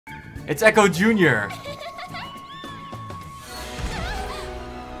It's Echo Jr.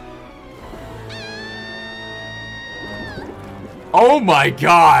 Oh my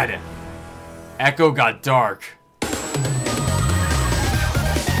god! Echo got dark.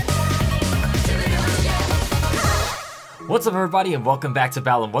 What's up everybody and welcome back to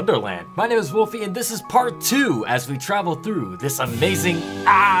Balan Wonderland. My name is Wolfie and this is part 2 as we travel through this amazing...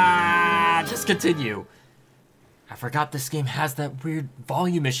 Just continue. I forgot this game has that weird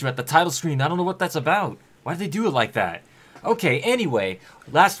volume issue at the title screen. I don't know what that's about. Why did they do it like that? Okay, anyway,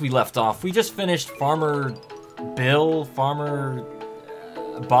 last we left off, we just finished Farmer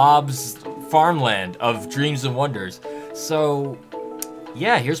Bob's farmland of dreams and wonders. So,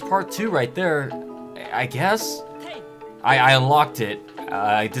 yeah, here's part 2 right there, I guess. I unlocked it.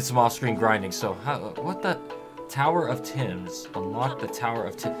 I did some off-screen grinding. So, what the... Tower of Tim's. Unlock the Tower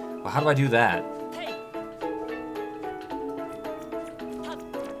of Tim... Well, how do I do that?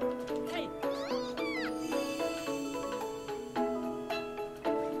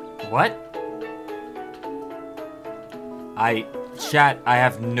 What? Chat, I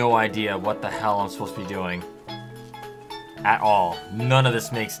have no idea what the hell I'm supposed to be doing. At all. None of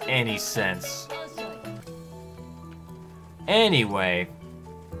this makes any sense. Anyway.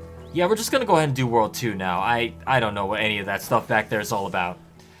 Yeah, we're just gonna go ahead and do World 2 now. I don't know what any of that stuff back there is all about.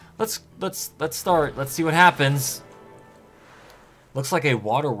 Let's start. Let's see what happens. Looks like a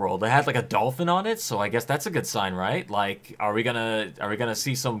water world. It had like a dolphin on it, so I guess that's a good sign, right? Like, are we gonna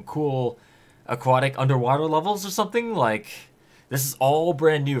see some cool aquatic underwater levels or something? Like, this is all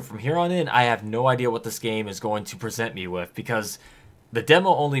brand new. From here on in, I have no idea what this game is going to present me with because the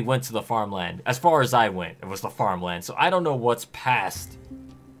demo only went to the farmland. As far as I went, it was the farmland. So I don't know what's past.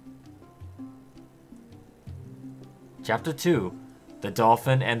 Chapter 2, The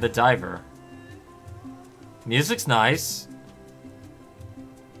Dolphin and the Diver. Music's nice.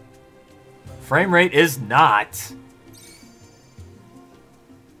 Frame rate is not.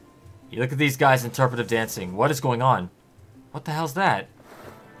 You look at these guys interpretive dancing. What is going on? What the hell's that?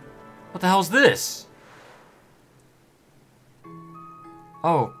 What the hell's this?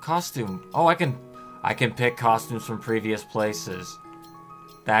 Oh, costume. Oh, I can pick costumes from previous places.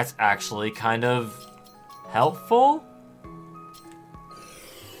 That's actually kind of helpful.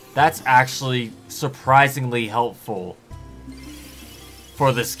 That's actually surprisingly helpful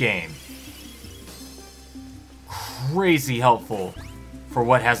for this game. Crazy helpful for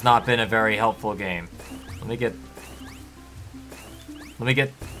what has not been a very helpful game. Let me get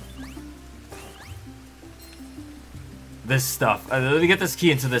this stuff. Let me get this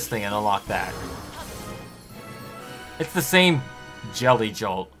key into this thing and unlock that. It's the same jelly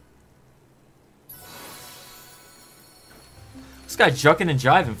jolt. This guy jucking and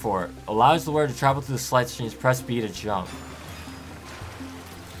jiving for it. Allows the wearer to travel through the slide streams. Press B to jump.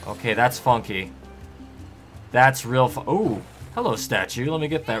 Okay, that's funky. That's real ooh, hello statue. Let me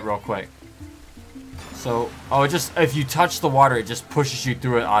get that real quick. So, oh, it just, if you touch the water, it just pushes you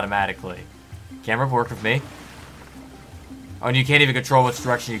through it automatically. Camera, work with me. Oh, and you can't even control which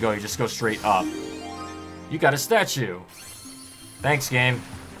direction you go. You just go straight up. You got a statue. Thanks, game.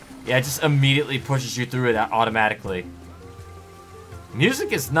 Yeah, it just immediately pushes you through it automatically.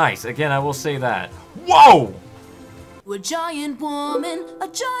 Music is nice. Again, I will say that. Whoa! A giant woman, a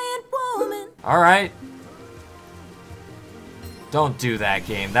giant woman. Alright. Don't do that,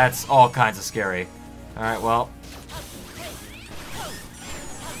 game. That's all kinds of scary. Alright, well.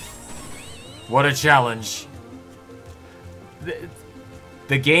 What a challenge.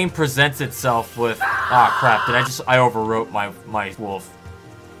 The game presents itself with... Ah, crap. I overwrote my wolf.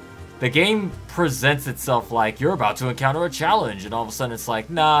 The game presents itself like you're about to encounter a challenge, and all of a sudden it's like,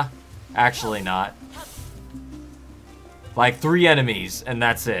 nah, actually not. Like 3 enemies, and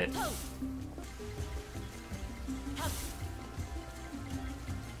that's it.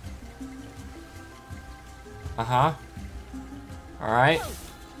 Uh-huh. Alright.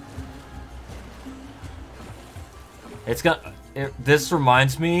 It's got... this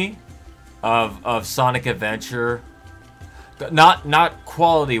reminds me of Sonic Adventure. Not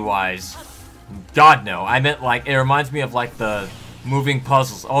quality-wise. God, no. I meant, like, it reminds me of, like, the moving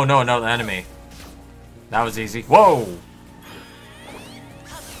puzzles. Oh, no, another enemy. That was easy. Whoa!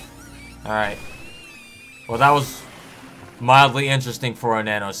 Alright. Well, that was mildly interesting for a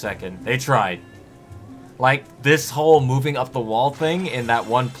nanosecond. They tried. Like, this whole moving up the wall thing in that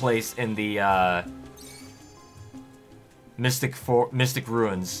one place in the, Mystic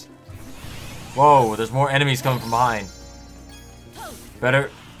Ruins. Whoa, there's more enemies coming from behind.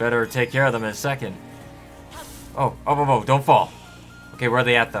 Better take care of them in a second. Oh, don't fall. Okay, where are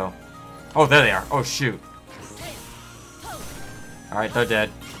they at, though? Oh, there they are. Oh, shoot. Alright, they're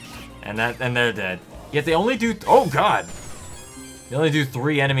dead. And they're dead. Yet they only do... Oh, God! They only do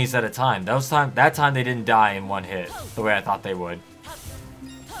 3 enemies at a time. That time they didn't die in one hit, the way I thought they would.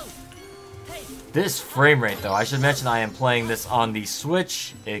 This frame rate, though, I should mention I am playing this on the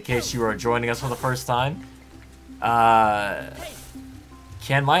Switch, in case you are joining us for the first time.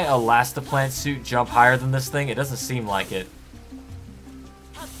 Can my Elastiplant suit jump higher than this thing? It doesn't seem like it.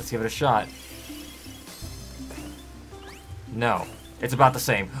 Let's give it a shot. No. It's about the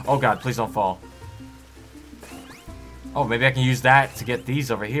same. Oh god, please don't fall. Oh, maybe I can use that to get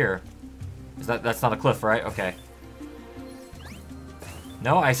these over here. That's not a cliff, right? Okay.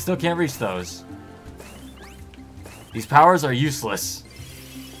 No, I still can't reach those. These powers are useless.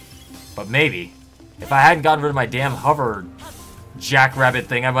 But maybe. If I hadn't gotten rid of my damn hover jackrabbit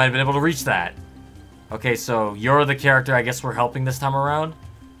thing, I might have been able to reach that. Okay, so you're the character I guess we're helping this time around?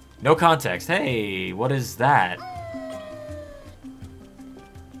 No context. Hey, what is that?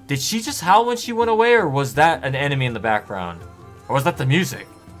 Did she just howl when she went away, or was that an enemy in the background? Or was that the music?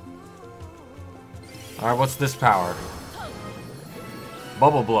 Alright, what's this power?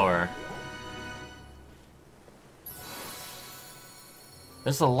 Bubble blower.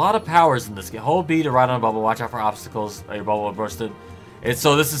 There's a lot of powers in this game. Hold B to ride on a bubble. Watch out for obstacles. Your bubble will burst in.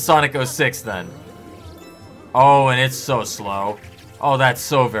 So this is Sonic 06 then. Oh, and it's so slow. Oh, that's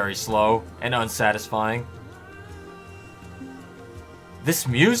so very slow and unsatisfying. This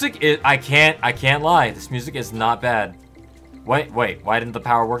music is... I can't lie. This music is not bad. Wait. Why didn't the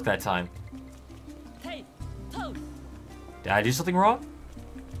power work that time? Did I do something wrong?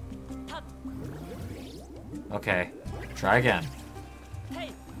 Okay. Try again.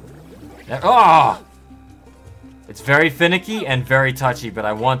 There, oh! It's very finicky and very touchy, but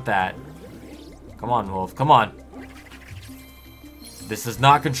I want that. Come on, Wolf. Come on. This does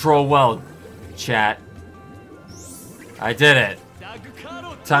not control well, chat. I did it.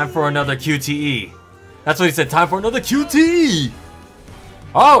 Time for another QTE. That's what he said. Time for another QTE.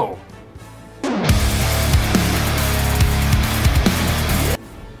 Oh!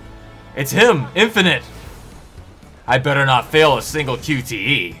 It's him, Infinite. I better not fail a single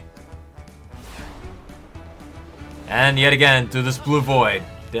QTE. And yet again, through this blue void.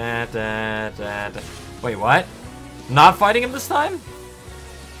 Da, da, da, da. Wait, what? Not fighting him this time?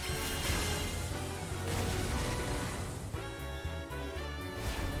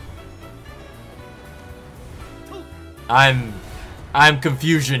 I'm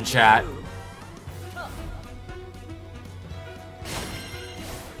confusion, chat.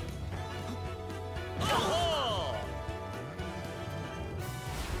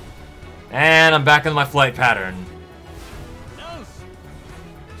 And I'm back in my flight pattern.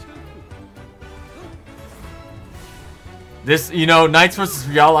 This, you know, Knights vs.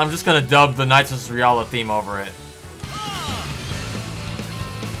 Riala, I'm just gonna dub the Knights vs. Riala theme over it.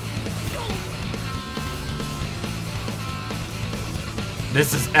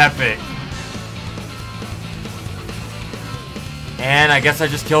 This is epic. And I guess I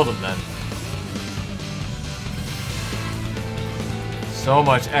just killed him then. So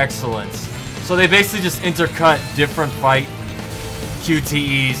much excellence. So they basically just intercut different fight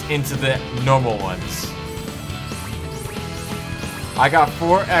QTEs into the normal ones. I got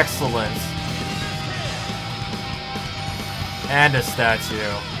 4 excellence. And a statue.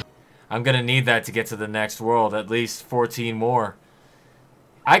 I'm gonna need that to get to the next world. At least 14 more.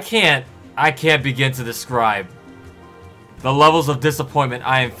 I can't begin to describe the levels of disappointment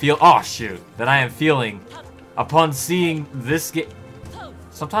I am that I am feeling upon seeing this game.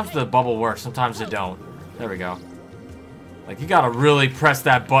 Sometimes the bubble works, sometimes it don't. There we go. Like, you gotta really press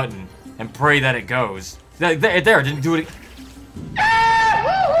that button and pray that it goes. There, didn't do it.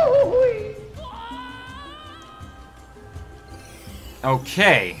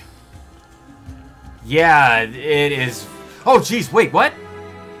 Okay. Yeah, it is. Oh, jeez, wait, what?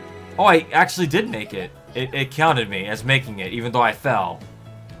 Oh, I actually did make it. It counted me as making it, even though I fell.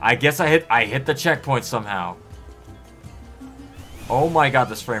 I guess I hit the checkpoint somehow. Oh my god,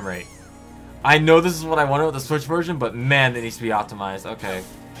 this frame rate. I know this is what I wanted with the Switch version, but man, it needs to be optimized. Okay.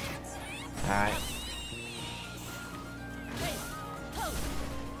 Alright.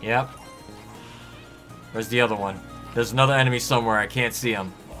 Yep. Where's the other one? There's another enemy somewhere. I can't see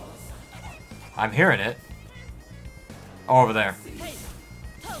him. I'm hearing it. Oh, over there.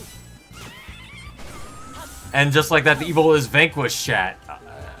 And just like that, the evil is vanquished, chat.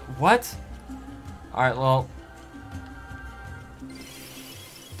 What? Alright, well.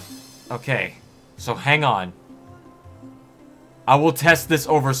 Okay. So, hang on. I will test this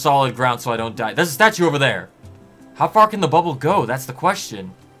over solid ground so I don't die. There's a statue over there. How far can the bubble go? That's the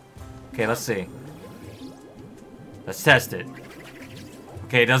question. Okay, let's see. Let's test it.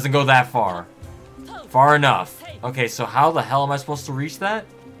 Okay, it doesn't go that far. Far enough. Okay, so how the hell am I supposed to reach that?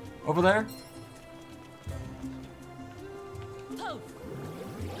 Over there?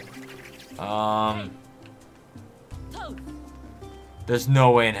 There's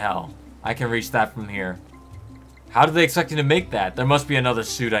no way in hell I can reach that from here. How do they expect me to make that? There must be another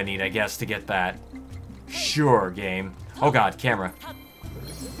suit I need, I guess, to get that. Sure, game. Oh god, camera.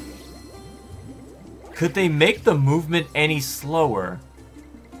 Could they make the movement any slower?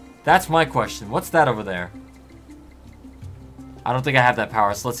 That's my question. What's that over there? I don't think I have that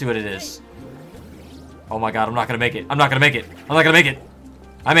power, so let's see what it is. Oh my god, I'm not gonna make it. I'm not gonna make it. I'm not gonna make it.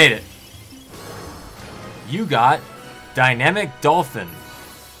 I made it. You got Dynamic Dolphin.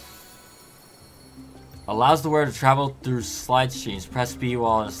 Allows the wearer to travel through slide streams. Press B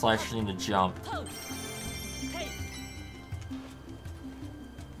while in a slide stream to jump.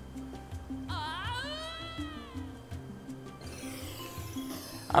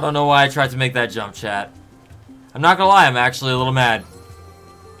 I don't know why I tried to make that jump, chat. I'm not gonna lie, I'm actually a little mad.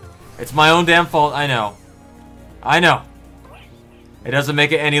 It's my own damn fault, I know. I know. It doesn't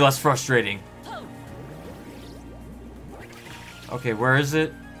make it any less frustrating. Okay, where is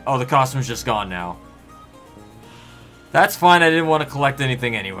it? Oh, the costume's just gone now. That's fine, I didn't want to collect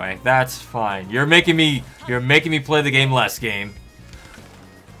anything anyway. That's fine. You're making me play the game less, game.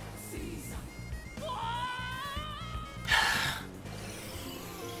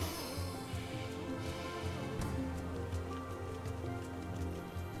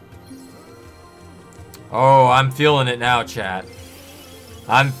 Oh, I'm feeling it now, chat.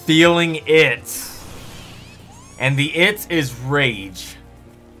 I'm feeling it. And the it is rage.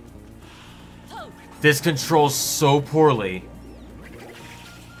 This controls so poorly.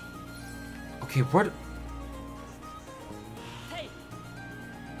 Okay, what?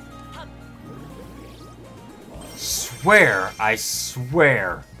 Swear, I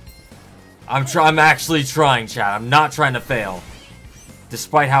swear. I'm actually trying, chat. I'm not trying to fail.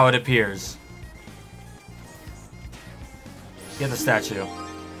 Despite how it appears. Get the statue.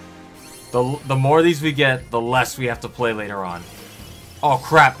 The more of these we get, the less we have to play later on. Oh,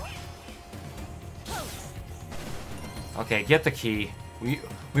 crap. Okay, get the key.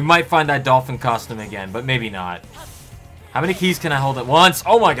 We might find that dolphin costume again, but maybe not. How many keys can I hold at once?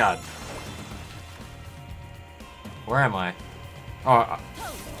 Oh my god. Where am I? Oh.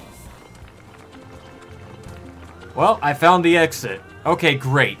 Well, I found the exit. Okay,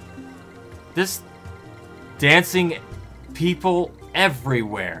 great. This dancing people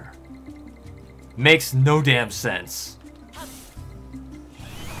everywhere makes no damn sense.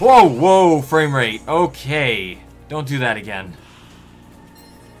 Whoa, whoa, frame rate. Okay. Don't do that again.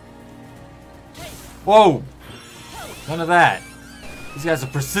 Whoa. None of that. These guys are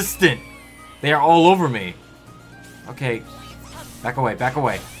persistent. They are all over me. Okay. Back away, back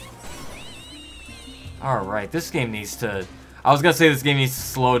away. Alright, this game needs to... I was gonna say this game needs to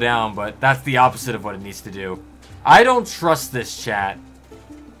slow down, but that's the opposite of what it needs to do. I don't trust this, chat.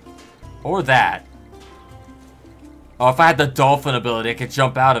 Or that. Oh, if I had the dolphin ability, I could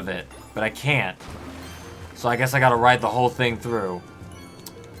jump out of it. But I can't. So I guess I gotta ride the whole thing through.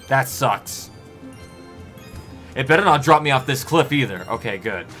 That sucks. It better not drop me off this cliff either. Okay,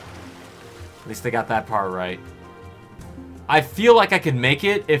 good. At least they got that part right. I feel like I could make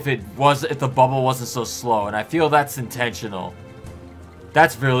it if the bubble wasn't so slow, and I feel that's intentional.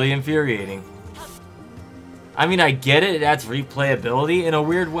 That's really infuriating. I mean, I get it adds replayability in a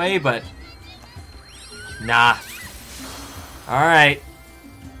weird way, but... Nah. Alright.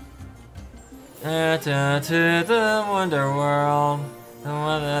 To the Wonderworld.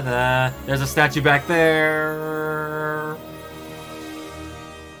 There's a statue back there.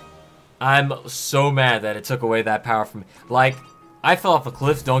 I'm so mad that it took away that power from me. Like, I fell off a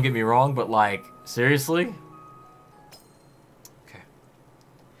cliff, don't get me wrong, but like, seriously? Okay.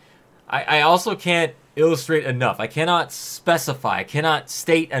 I also can't illustrate enough. I cannot specify, I cannot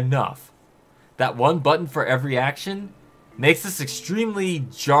state enough that one button for every action makes this extremely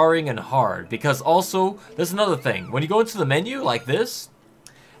jarring and hard. Because also, there's another thing. When you go into the menu like this,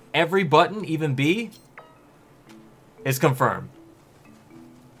 every button, even B, is confirmed.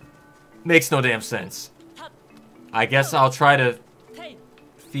 Makes no damn sense. I guess I'll try to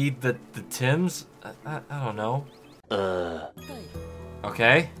feed the Tims? I don't know.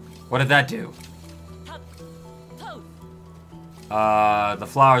 Okay. What did that do? The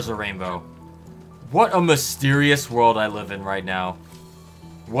flowers are rainbow. What a mysterious world I live in right now.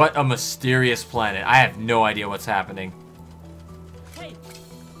 What a mysterious planet. I have no idea what's happening.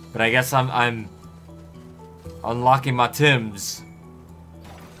 But I guess I'm unlocking my Tims.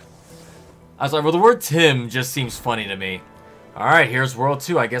 I was like, well, the word Tim just seems funny to me. Alright, here's World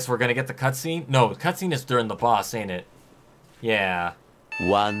 2. I guess we're gonna get the cutscene. No, the cutscene is during the boss, ain't it? Yeah.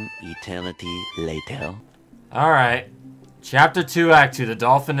 One eternity later. Alright. Chapter 2, Act 2, The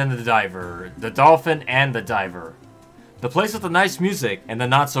Dolphin and the Diver. The Dolphin and the Diver. The place with the nice music and the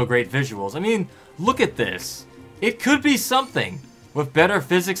not-so-great visuals. I mean, look at this. It could be something. With better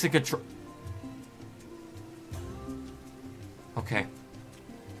physics and control... Okay.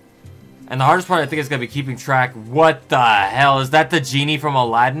 And the hardest part, I think, is going to be keeping track. What the hell? Is that the genie from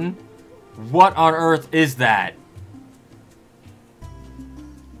Aladdin? What on earth is that?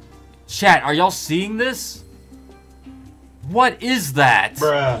 Chat, are y'all seeing this? What is that?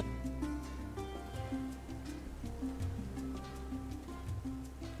 Bruh.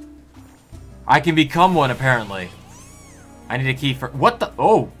 I can become one, apparently. I need a key for... What the...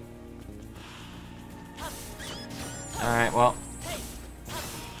 Oh! Alright, well...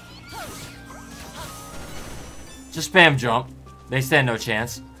 Just spam jump. They stand no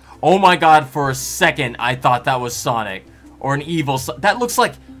chance. Oh my god, for a second, I thought that was Sonic. Or an evil... That looks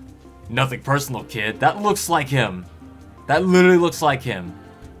like... Nothing personal, kid. That looks like him. That literally looks like him.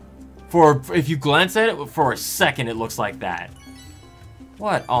 If you glance at it, for a second, it looks like that.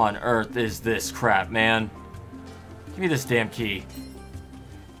 What on earth is this crap, man? Give me this damn key.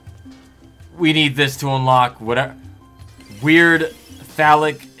 We need this to unlock whatever... Weird,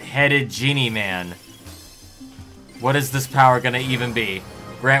 phallic-headed genie man. What is this power gonna even be?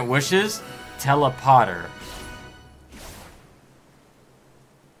 Grant wishes? Teleporter.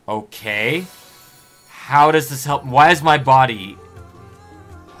 Okay. How does this help? Why is my body...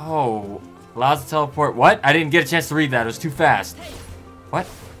 Oh. Allows to teleport. What? I didn't get a chance to read that. It was too fast. What?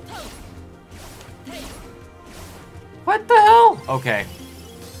 What the hell? Okay.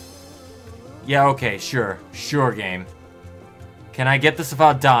 Yeah, okay. Sure. Sure, game. Can I get this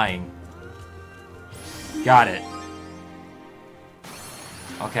without dying? Got it.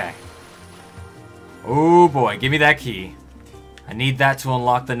 Okay. Oh boy, give me that key. I need that to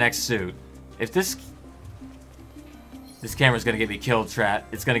unlock the next suit. If this camera's gonna get me killed, chat.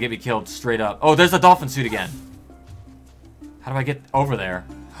 It's gonna get me killed straight up. Oh, there's the dolphin suit again. How do I get over there?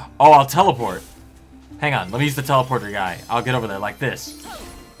 Oh, I'll teleport. Hang on, let me use the teleporter guy. I'll get over there like this.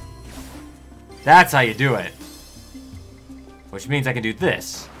 That's how you do it. Which means I can do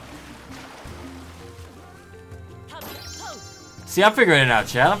this. See, I'm figuring it out,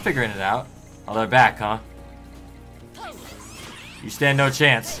 chat. I'm figuring it out. Oh, they're back, huh? You stand no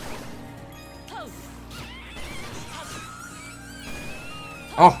chance.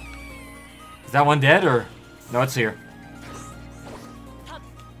 Oh! Is that one dead, or... No, it's here.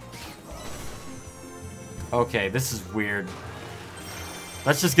 Okay, this is weird.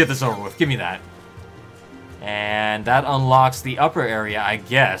 Let's just get this over with. Give me that. And that unlocks the upper area, I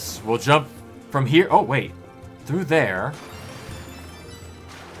guess. We'll jump from here. Oh, wait. Through there.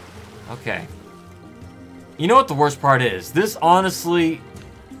 Okay. You know what the worst part is? This honestly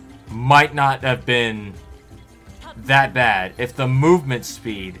might not have been that bad if the movement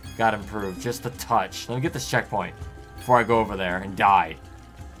speed got improved just a touch. Let me get this checkpoint before I go over there and die.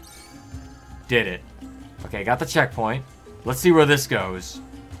 Did it. Okay, got the checkpoint. Let's see where this goes.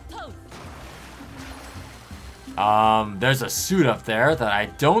 There's a suit up there that I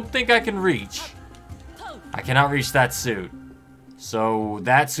don't think I can reach. I cannot reach that suit. So,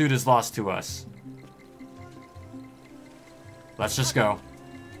 that suit is lost to us. Let's just go.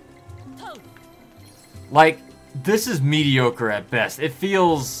 Like, this is mediocre at best. It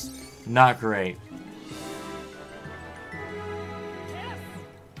feels not great.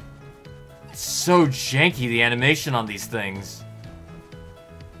 It's so janky, the animation on these things.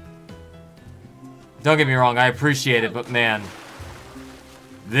 Don't get me wrong, I appreciate it, but man,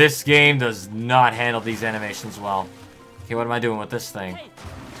 this game does not handle these animations well. Okay, what am I doing with this thing?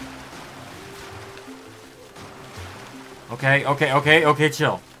 Okay,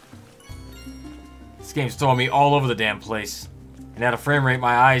 chill. This game's throwing me all over the damn place. And at a frame rate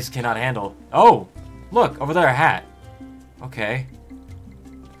my eyes cannot handle. Oh! Look, over there, a hat. Okay.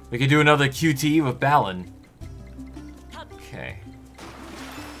 We could do another QT with Balan. Okay.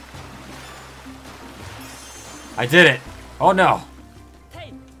 I did it! Oh no!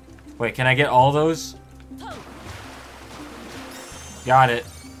 Wait, can I get all those? Got it.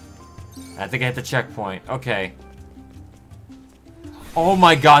 I think I hit the checkpoint. Okay. Oh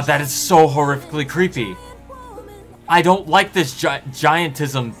my god, that is so horrifically creepy. I don't like this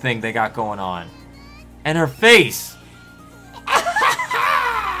giantism thing they got going on. And her face!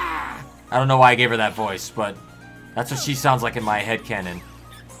 I don't know why I gave her that voice, but that's what she sounds like in my headcanon.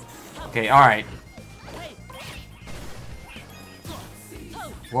 Okay, alright.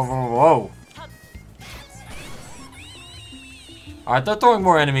 Whoa, whoa, whoa. Alright, they're throwing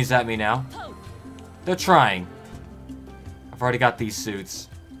more enemies at me now. They're trying. I've already got these suits.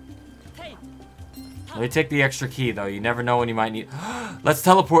 Let me take the extra key, though. You never know when you might need... Let's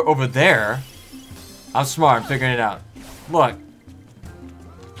teleport over there. I'm smart. I'm figuring it out. Look.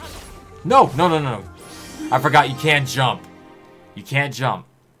 No, no, no, no, no. I forgot you can't jump. You can't jump.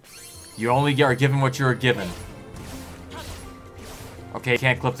 You only are given what you are given. Okay,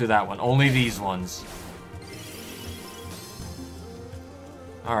 can't clip through that one. Only these ones.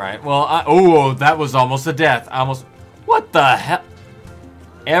 Alright, well, oh, that was almost a death. What the hell?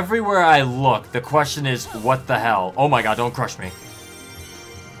 Everywhere I look, the question is, what the hell? Oh my god, don't crush me.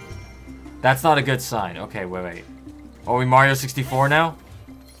 That's not a good sign. Okay, wait. Are we Mario 64 now?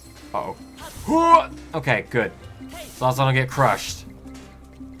 Uh-oh. Okay, good. As long as I don't get crushed.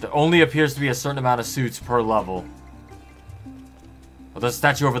 There only appears to be a certain amount of suits per level. Oh, there's a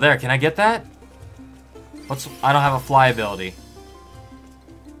statue over there. Can I get that? I don't have a fly ability.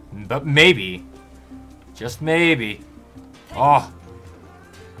 But maybe. Just maybe. Oh.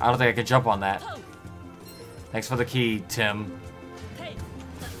 I don't think I can jump on that. Thanks for the key, Tim.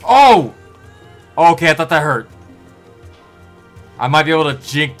 Oh! Okay, I thought that hurt. I might be able to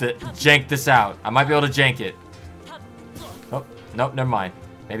jank this out. I might be able to jank it. Oh, nope, never mind.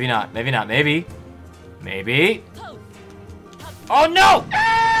 Maybe not. Maybe not. Maybe. Maybe. Oh, no!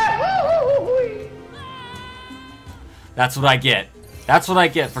 That's what I get. That's what I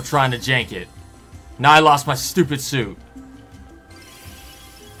get for trying to jank it. Now I lost my stupid suit.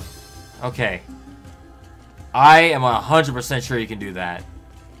 Okay. I am 100% sure you can do that.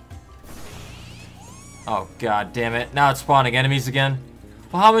 Oh, god damn it. Now it's spawning enemies again.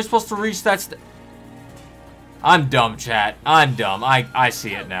 Well, how am I supposed to reach that I'm dumb, chat. I'm dumb. I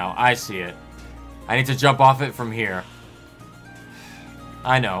see it now. I see it. I need to jump off it from here.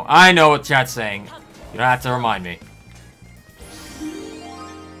 I know. I know what chat's saying. You don't have to remind me.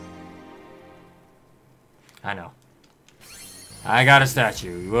 I know. I got a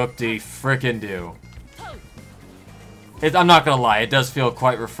statue. Whoop-de-frickin-do. I'm not gonna lie, it does feel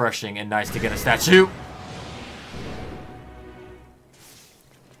quite refreshing and nice to get a statue.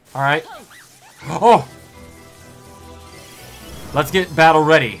 Alright. Oh! Let's get battle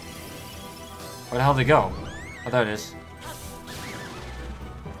ready. Where the hell did they go? Oh, there it is.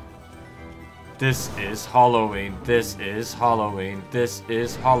 This is Halloween. This is Halloween. This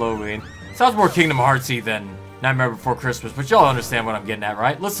is Halloween. Sounds more Kingdom Heartsy than Nightmare Before Christmas, but y'all understand what I'm getting at,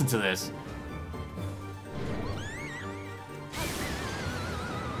 right? Listen to this.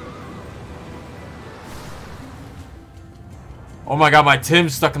 Oh my god, my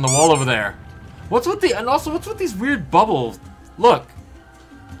Tim's stuck in the wall over there. What's with these weird bubbles? Look.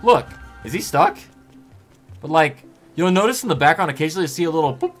 Look. Is he stuck? But like, you'll notice in the background occasionally you see a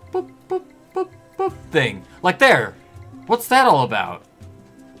little boop, boop, boop, boop, boop thing. Like there. What's that all about?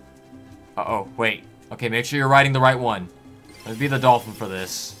 Uh-oh, wait. Okay, make sure you're riding the right one. Let me be the dolphin for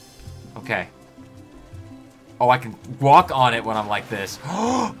this. Okay. Oh, I can walk on it when I'm like this.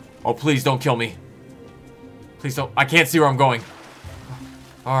 Oh, please don't kill me. Please don't. I can't see where I'm going.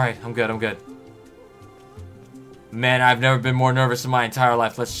 Alright, I'm good, I'm good. Man, I've never been more nervous in my entire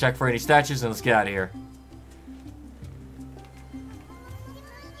life. Let's check for any statues and let's get out of here.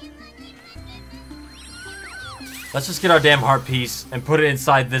 Let's just get our damn heart piece and put it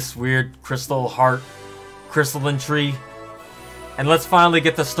inside this weird crystal heart crystalline tree. And let's finally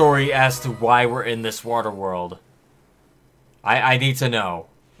get the story as to why we're in this water world. I need to know.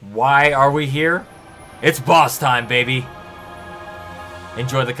 Why are we here? It's boss time, baby.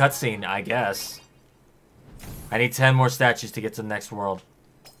 Enjoy the cutscene, I guess. I need 10 more statues to get to the next world.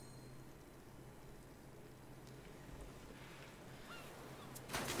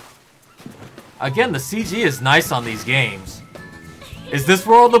 Again, the CG is nice on these games. Is this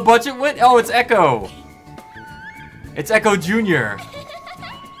where all the budget went? Oh, it's Echo. It's Echo Jr.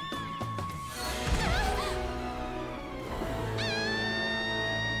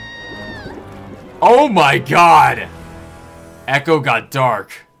 Oh my god! Echo got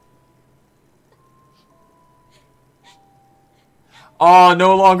dark. Oh,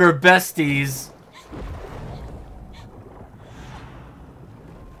 no longer besties.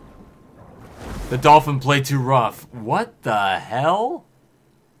 The dolphin played too rough. What the hell?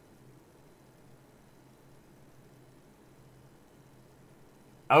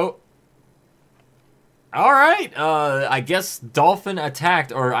 Oh. Alright, I guess dolphin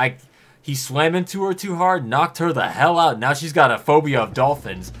attacked, or he swam into her too hard, knocked her the hell out. Now she's got a phobia of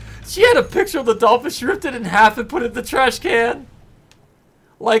dolphins. She had a picture of the dolphin, she ripped it in half and put it in the trash can.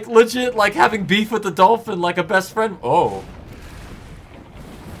 Like, legit, like having beef with the dolphin like a best friend. Oh.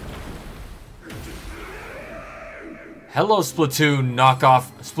 Hello, Splatoon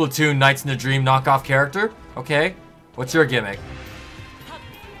knockoff, Splatoon Nights in a Dream knockoff character. Okay, what's your gimmick?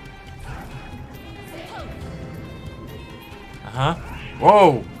 Uh-huh.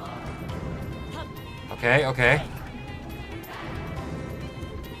 Whoa! Okay, okay.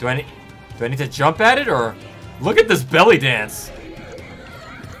 Do I need to jump at it, or... Look at this belly dance!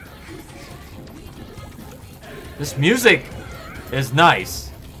 This music is nice.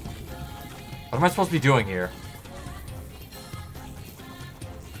 What am I supposed to be doing here?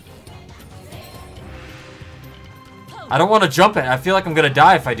 I don't want to jump it. I feel like I'm gonna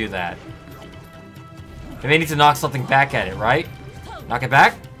die if I do that. Maybe I need to knock something back at it, right? Knock it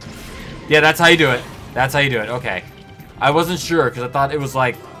back? Yeah, that's how you do it. That's how you do it. Okay. I wasn't sure because I thought it was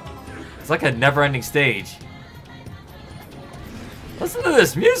like... It's like a never-ending stage. Listen to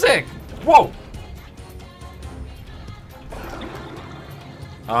this music! Whoa!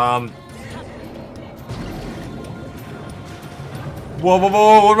 Whoa, whoa,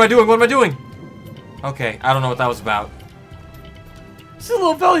 whoa, what am I doing? What am I doing? Okay, I don't know what that was about. This is a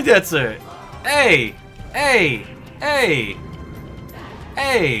little belly dancer. Hey! Hey! Hey!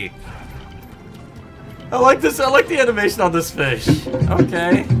 Hey! I like this. I like the animation on this fish.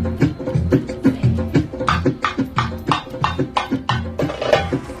 Okay.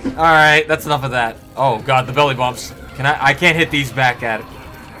 Alright, that's enough of that. Oh god, the belly bumps. I can't hit these back at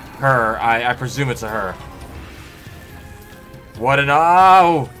her. I presume it's a her. What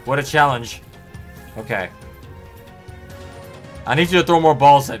a challenge. Okay. I need you to throw more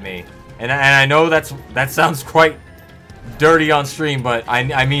balls at me. And I know that sounds quite dirty on stream, but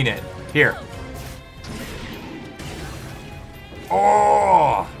I mean it. Here.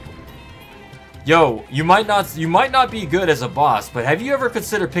 Oh! Yo, you might not be good as a boss, but have you ever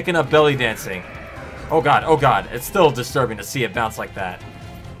considered picking up belly dancing? Oh god, it's still disturbing to see it bounce like that.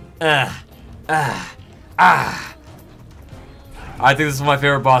 I think this is my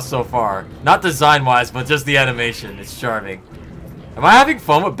favorite boss so far. Not design-wise, but just the animation. It's charming. Am I having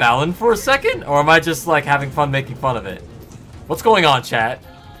fun with Balan for a second? Or am I just, like, having fun making fun of it? What's going on, chat?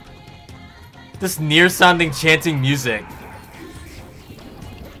 This near-sounding chanting music.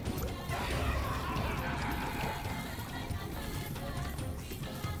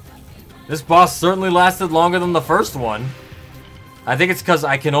 This boss certainly lasted longer than the first one. I think it's because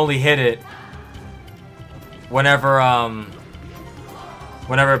I can only hit it whenever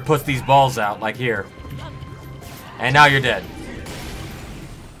it puts these balls out, like here. And now you're dead.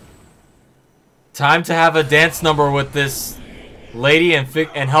 Time to have a dance number with this lady and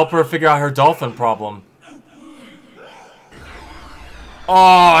help her figure out her dolphin problem. Oh,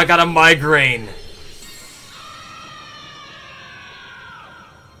 I got a migraine.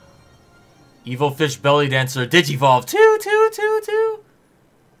 Evil Fish Belly Dancer Digivolve 2.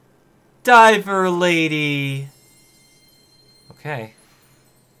 Diver Lady. Okay.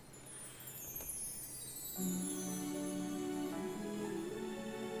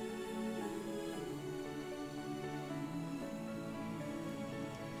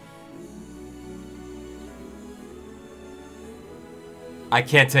 I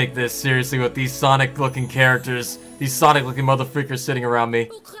can't take this seriously with these Sonic-looking characters. These Sonic-looking motherfreakers sitting around me.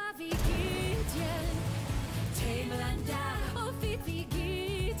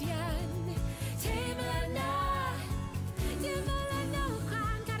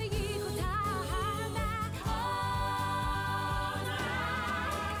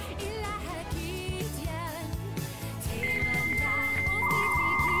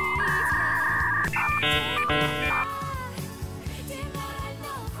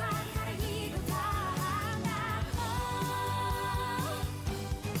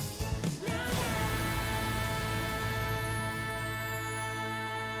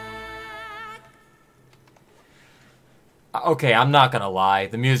 Okay, I'm not gonna lie.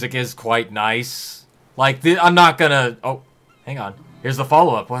 The music is quite nice. Like, I'm not gonna... Oh, hang on. Here's the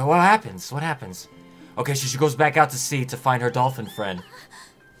follow-up. What happens? What happens? Okay, so she goes back out to sea to find her dolphin friend.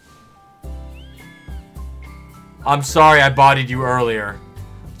 I'm sorry I bodied you earlier.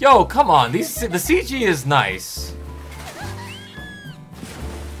 Yo, come on. The CG is nice.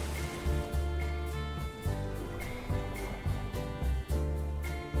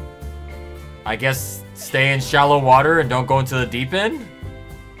 I guess stay in shallow water and don't go into the deep end?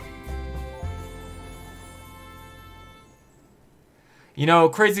 You know,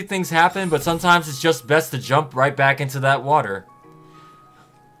 crazy things happen, but sometimes it's just best to jump right back into that water.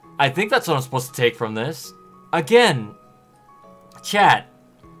 I think that's what I'm supposed to take from this. Again, chat,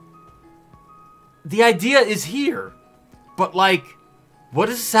 the idea is here, but like, what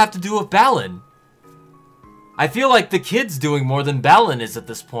does this have to do with Balan? I feel like the kid's doing more than Balan is at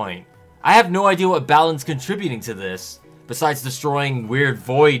this point. I have no idea what Balan's contributing to this. besides destroying weird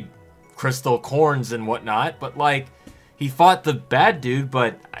void crystal corns and whatnot. But, like, he fought the bad dude,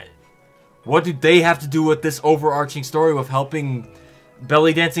 but what do they have to do with this overarching story with helping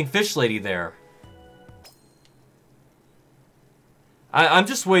belly dancing fish lady there? I'm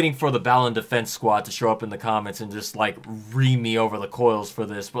just waiting for the Balan Defense Squad to show up in the comments and just, like, ream me over the coils for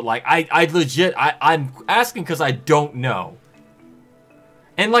this. But, like, I legit, I'm asking because I don't know.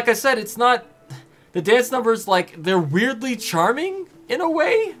 And like I said, it's not... The dance numbers, like, they're weirdly charming in a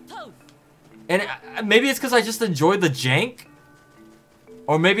way. And maybe it's because I just enjoy the jank.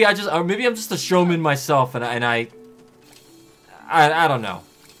 Or maybe I'm just a showman myself and I don't know.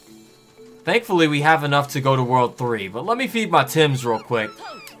 Thankfully, we have enough to go to World 3, but let me feed my Tims real quick.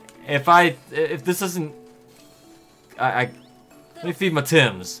 If this isn't... let me feed my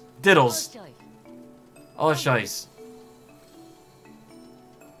Tims. Diddles. Oh, shice.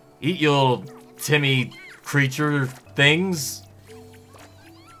 Eat you little Timmy creature things.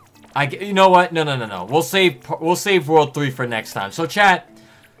 You know what? No. We'll save World 3 for next time. So, chat,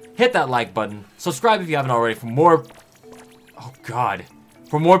 hit that like button. Subscribe if you haven't already for more... Oh, God.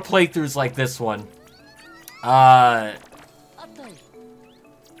 For more playthroughs like this one. I'm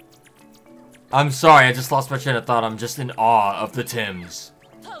sorry, I just lost my train of thought. I'm just in awe of the Tims.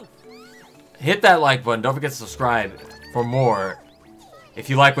 Hit that like button. Don't forget to subscribe for more if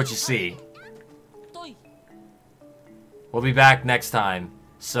you like what you see. We'll be back next time.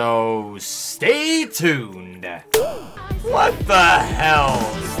 So, stay tuned. What the hell?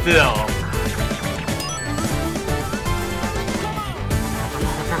 Still.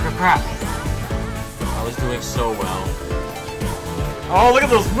 Crap. I was doing so well. Oh, look at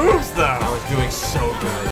those moves, though! I was doing so good.